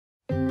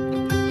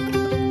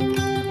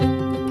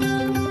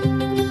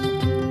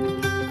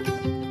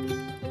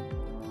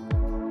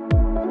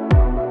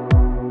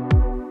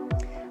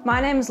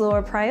My name is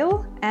Laura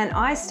Prael and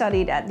I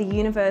studied at the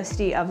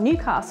University of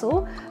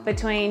Newcastle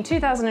between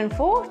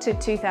 2004 to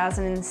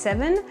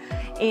 2007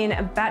 in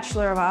a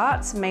Bachelor of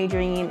Arts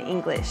majoring in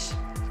English.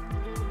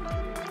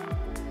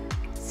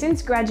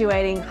 Since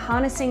graduating,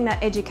 harnessing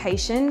that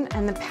education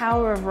and the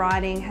power of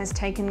writing has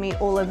taken me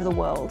all over the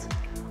world.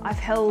 I've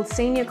held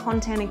senior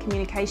content and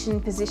communication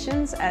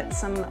positions at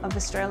some of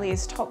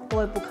Australia's top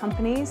global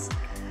companies,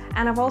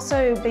 and I've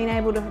also been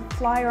able to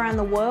fly around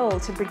the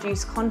world to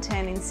produce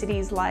content in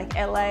cities like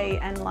LA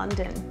and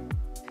London.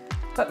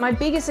 But my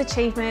biggest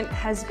achievement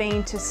has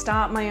been to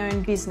start my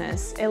own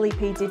business,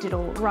 LEP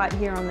Digital, right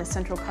here on the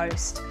Central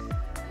Coast.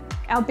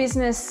 Our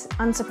business,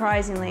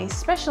 unsurprisingly,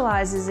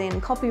 specialises in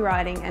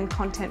copywriting and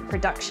content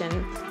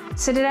production.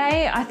 So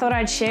today I thought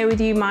I'd share with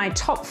you my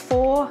top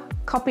 4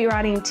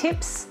 copywriting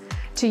tips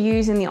to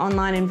use in the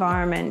online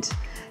environment.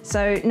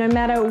 So no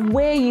matter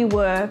where you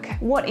work,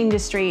 what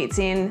industry it's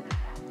in,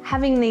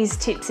 having these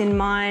tips in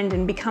mind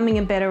and becoming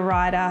a better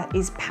writer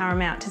is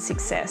paramount to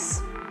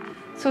success.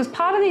 So as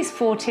part of these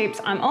 4 tips,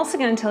 I'm also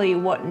going to tell you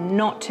what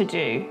not to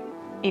do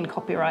in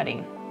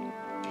copywriting.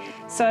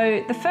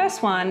 So the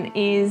first one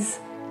is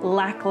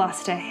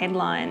lackluster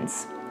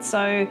headlines.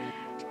 So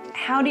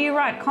how do you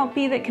write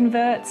copy that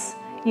converts?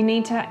 You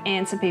need to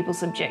answer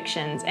people's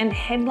objections, and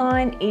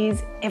headline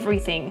is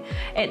everything.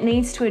 It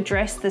needs to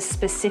address the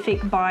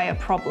specific buyer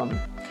problem.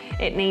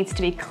 It needs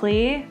to be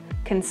clear,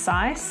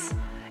 concise,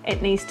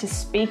 it needs to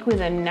speak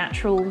with a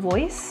natural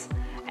voice,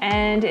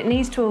 and it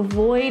needs to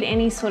avoid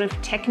any sort of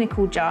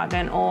technical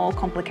jargon or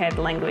complicated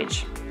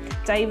language.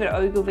 David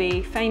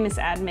Ogilvy, famous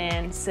ad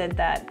man, said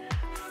that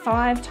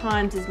 5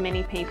 times as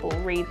many people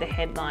read the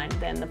headline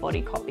than the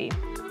body copy.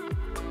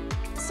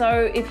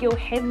 So if your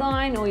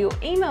headline or your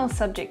email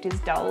subject is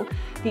dull,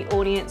 the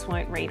audience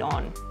won't read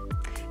on.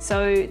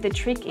 So the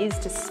trick is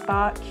to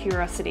spark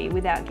curiosity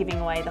without giving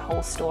away the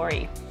whole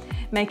story.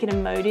 Make it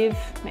emotive,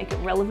 make it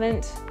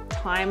relevant,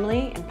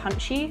 timely and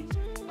punchy.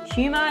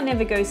 Humour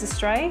never goes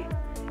astray.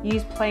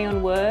 Use play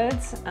on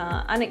words.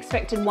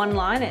 Unexpected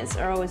one-liners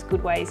are always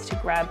good ways to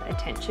grab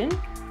attention.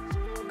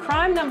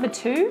 Crime number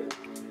 2,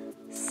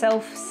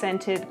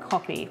 self-centered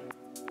copy.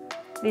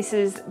 This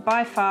is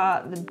by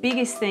far the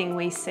biggest thing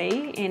we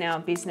see in our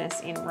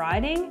business in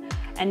writing,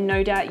 and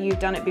no doubt you've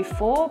done it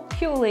before,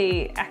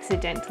 purely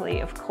accidentally,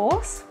 of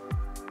course.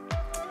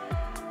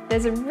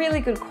 There's a really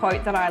good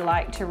quote that I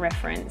like to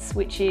reference,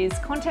 which is,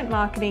 content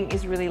marketing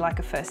is really like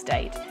a first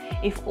date.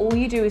 If all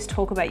you do is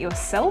talk about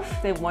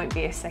yourself, there won't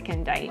be a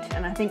second date.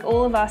 And I think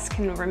all of us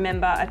can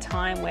remember a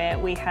time where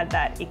we had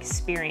that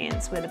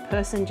experience, where the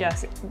person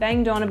just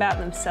banged on about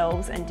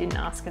themselves and didn't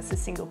ask us a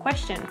single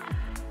question.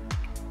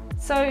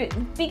 So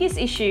the biggest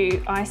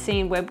issue I see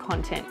in web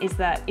content is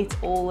that it's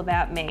all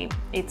about me.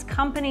 It's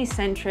company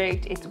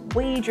centric, it's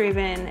we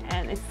driven,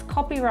 and it's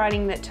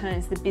copywriting that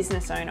turns the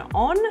business owner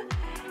on,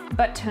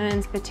 but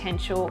turns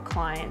potential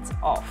clients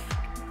off.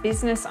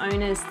 Business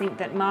owners think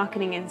that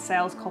marketing and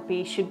sales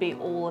copy should be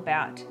all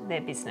about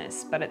their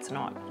business, but it's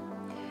not.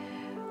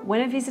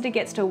 When a visitor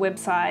gets to a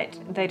website,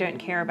 they don't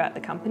care about the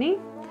company.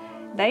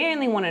 They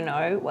only want to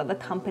know what the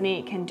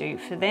company can do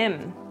for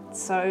them.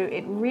 So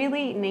it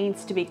really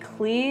needs to be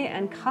clear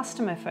and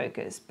customer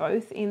focused,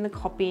 both in the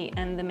copy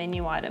and the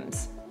menu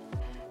items.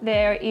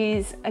 There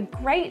is a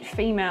great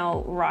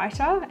female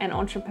writer and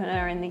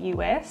entrepreneur in the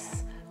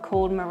US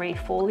called Marie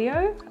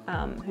Forleo,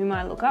 whom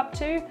I look up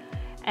to,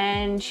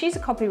 and she's a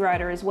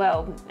copywriter as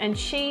well. And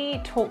she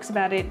talks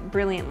about it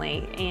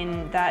brilliantly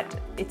in that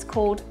it's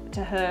called,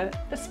 to her,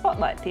 the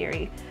spotlight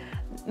theory,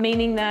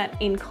 meaning that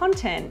in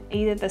content,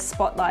 either the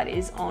spotlight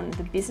is on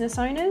the business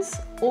owners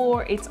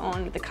or it's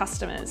on the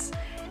customers.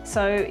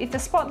 So if the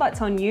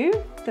spotlight's on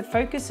you, the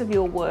focus of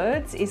your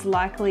words is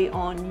likely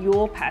on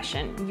your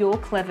passion, your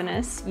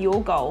cleverness,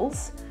 your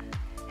goals.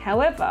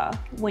 However,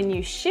 when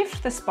you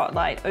shift the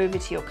spotlight over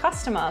to your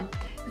customer,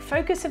 the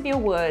focus of your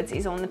words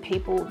is on the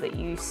people that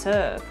you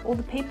serve or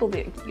the people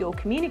that you're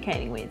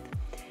communicating with,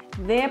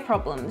 their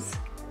problems,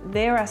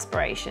 their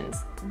aspirations,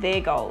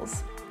 their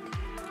goals.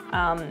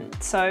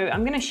 So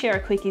I'm going to share a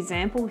quick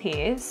example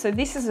here. So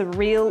this is a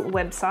real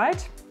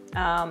website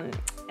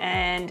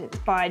and it's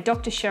by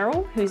Dr.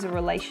 Cheryl, who's a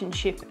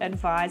relationship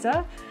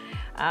advisor.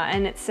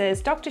 And it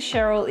says, Dr.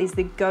 Cheryl is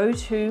the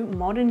go-to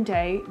modern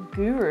day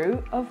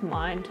guru of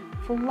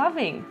mindful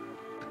loving,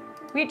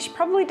 which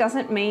probably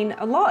doesn't mean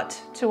a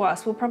lot to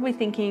us. We're probably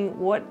thinking,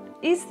 what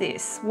is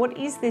this? What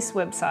is this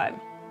website?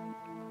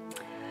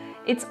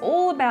 It's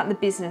all about the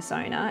business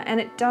owner,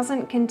 and it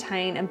doesn't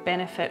contain a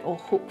benefit or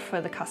hook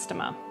for the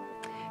customer,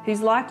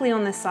 who's likely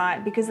on the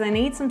site because they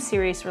need some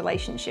serious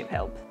relationship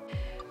help.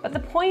 But the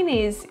point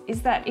is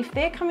that if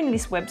they're coming to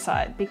this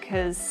website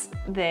because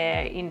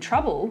they're in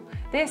trouble,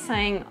 they're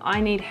saying, I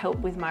need help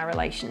with my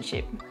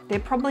relationship. They're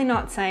probably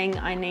not saying,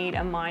 I need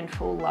a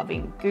mindful,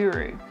 loving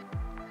guru.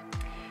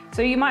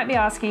 So you might be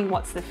asking,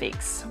 what's the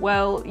fix?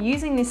 Well,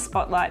 using this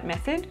spotlight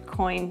method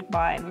coined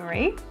by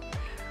Marie,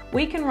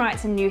 we can write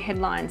some new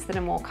headlines that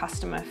are more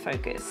customer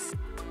focused.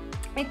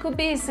 It could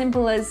be as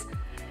simple as,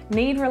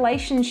 need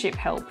relationship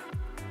help.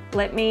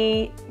 Let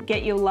me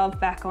get your love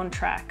back on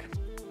track.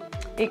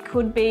 It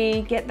could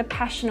be get the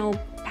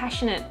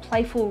passionate,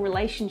 playful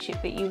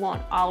relationship that you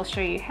want. I'll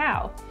show you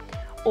how.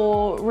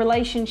 Or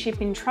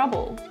relationship in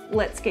trouble.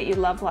 Let's get your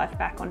love life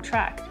back on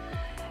track.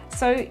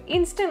 So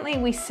instantly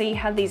we see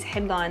how these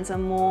headlines are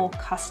more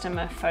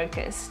customer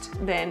focused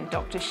than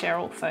Dr.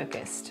 Cheryl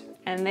focused,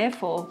 and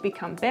therefore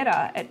become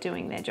better at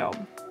doing their job.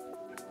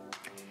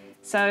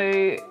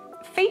 So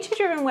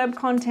feature-driven web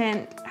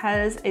content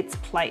has its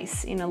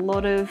place in a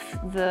lot of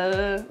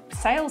the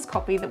sales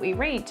copy that we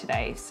read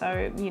today.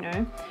 So,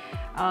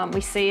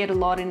 we see it a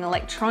lot in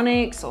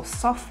electronics or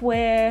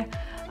software,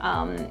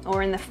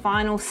 or in the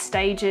final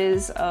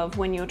stages of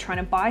when you're trying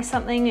to buy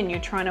something and you're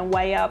trying to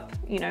weigh up,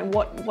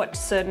 what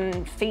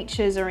certain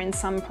features are in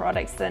some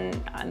products than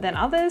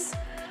others.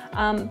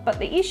 But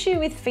the issue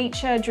with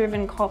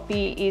feature-driven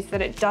copy is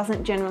that it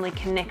doesn't generally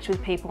connect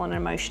with people on an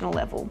emotional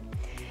level.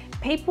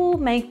 People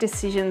make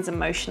decisions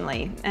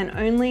emotionally, and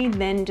only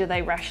then do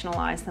they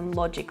rationalize them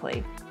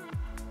logically.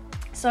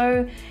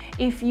 So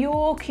if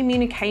your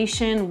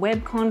communication,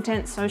 web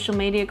content, social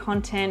media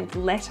content,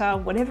 letter,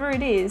 whatever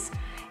it is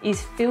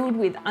filled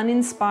with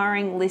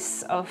uninspiring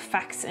lists of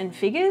facts and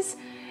figures,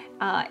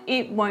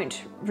 it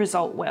won't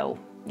result well.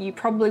 You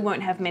probably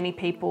won't have many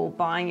people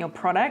buying your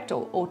product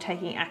or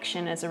taking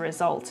action as a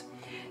result.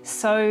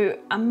 So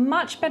a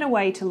much better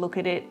way to look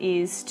at it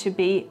is to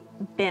be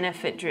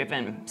benefit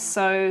driven.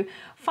 So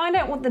find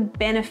out what the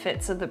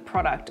benefits of the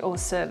product or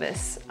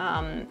service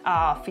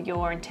are for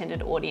your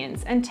intended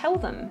audience and tell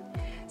them.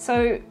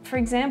 So for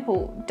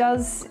example,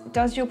 does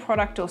your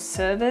product or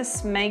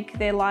service make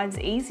their lives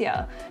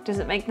easier? Does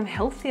it make them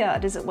healthier?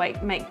 Does it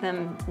make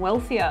them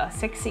wealthier,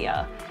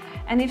 sexier?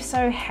 And if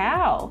so,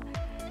 how?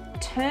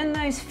 Turn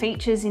those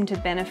features into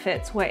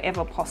benefits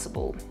wherever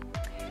possible.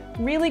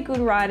 Really good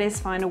writers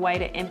find a way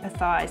to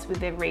empathize with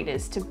their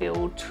readers to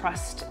build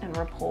trust and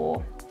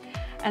rapport.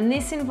 And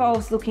this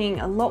involves looking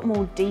a lot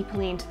more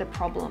deeply into the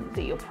problem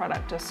that your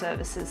product or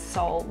services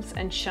solves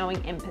and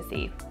showing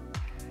empathy.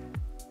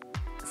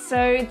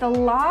 So the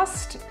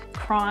last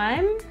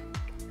crime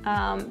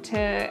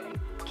to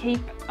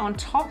keep on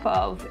top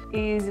of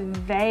is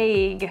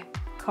vague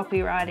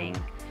copywriting.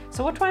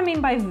 So what do I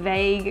mean by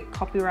vague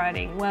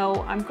copywriting?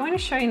 Well, I'm going to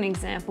show you an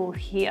example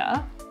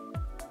here.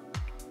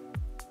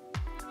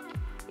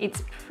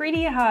 It's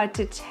pretty hard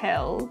to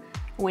tell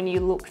when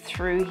you look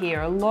through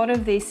here. A lot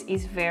of this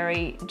is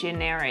very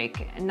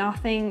generic.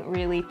 Nothing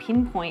really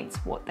pinpoints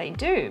what they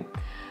do.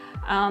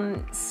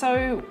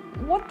 So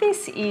what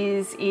this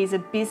is a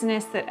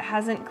business that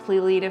hasn't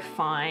clearly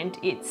defined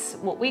its,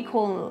 what we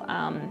call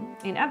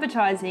in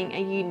advertising, a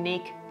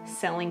unique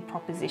selling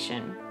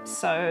proposition.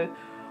 So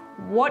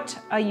what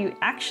are you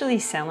actually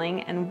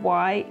selling and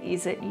why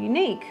is it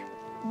unique?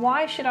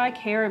 Why should I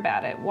care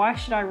about it? Why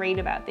should I read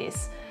about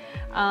this?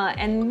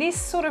 And this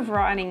sort of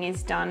writing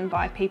is done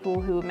by people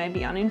who are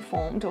maybe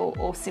uninformed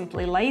or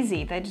simply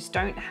lazy. They just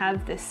don't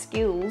have the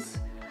skills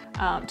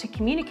to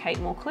communicate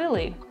more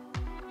clearly.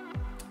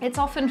 It's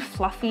often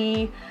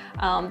fluffy,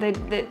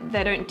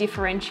 they don't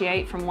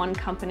differentiate from one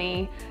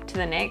company to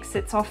the next.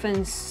 It's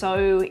often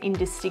so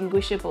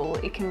indistinguishable,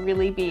 it can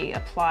really be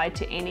applied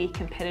to any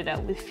competitor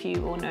with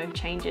few or no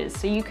changes.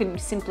 So you can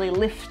simply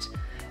lift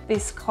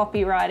this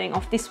copywriting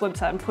off this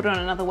website and put it on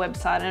another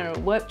website and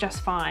it'll work just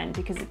fine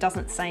because it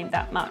doesn't say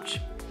that much.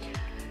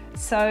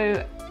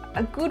 So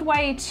a good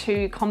way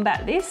to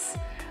combat this,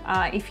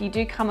 if you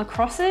do come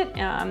across it,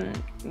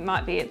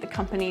 might be at the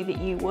company that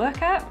you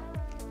work at,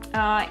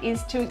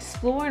 is to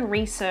explore and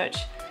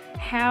research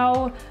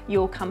how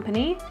your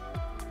company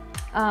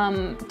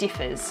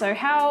differs. So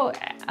how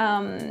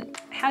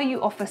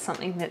you offer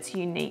something that's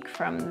unique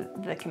from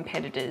the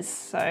competitors.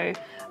 So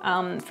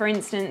for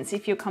instance,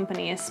 if your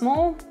company is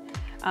small,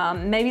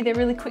 maybe they're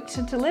really quick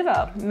to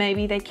deliver,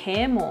 maybe they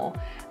care more,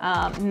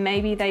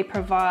 maybe they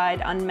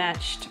provide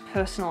unmatched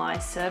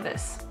personalized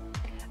service.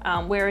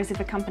 Whereas if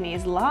a company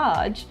is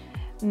large,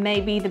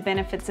 maybe the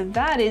benefits of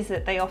that is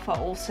that they offer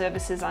all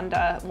services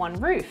under one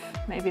roof.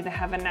 Maybe they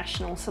have a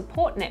national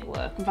support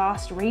network,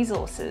 vast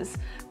resources,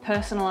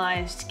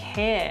 personalized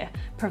care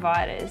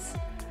providers.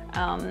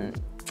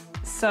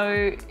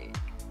 So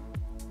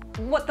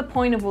what the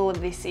point of all of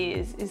this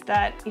is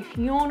that if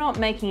you're not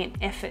making an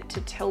effort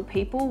to tell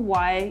people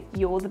why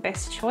you're the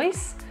best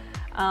choice,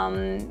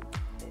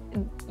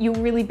 you'll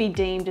really be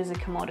deemed as a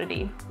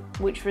commodity,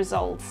 which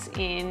results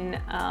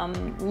in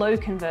low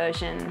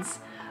conversions,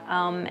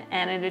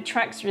 and it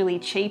attracts really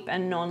cheap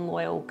and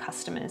non-loyal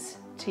customers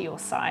to your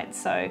site.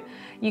 So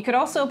you could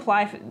also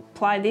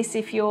apply this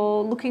if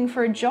you're looking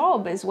for a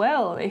job as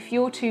well. If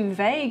you're too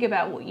vague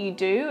about what you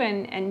do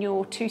and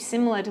you're too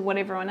similar to what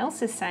everyone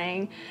else is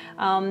saying,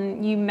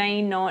 you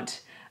may not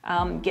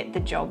get the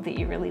job that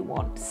you really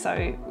want.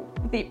 So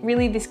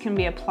really this can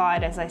be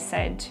applied, as I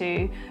said,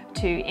 to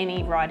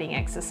any writing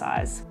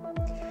exercise.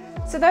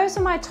 So those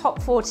are my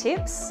top 4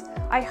 tips.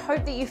 I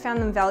hope that you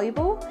found them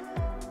valuable.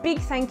 Big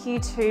thank you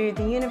to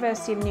the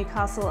University of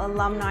Newcastle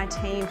alumni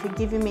team for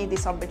giving me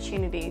this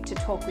opportunity to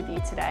talk with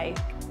you today.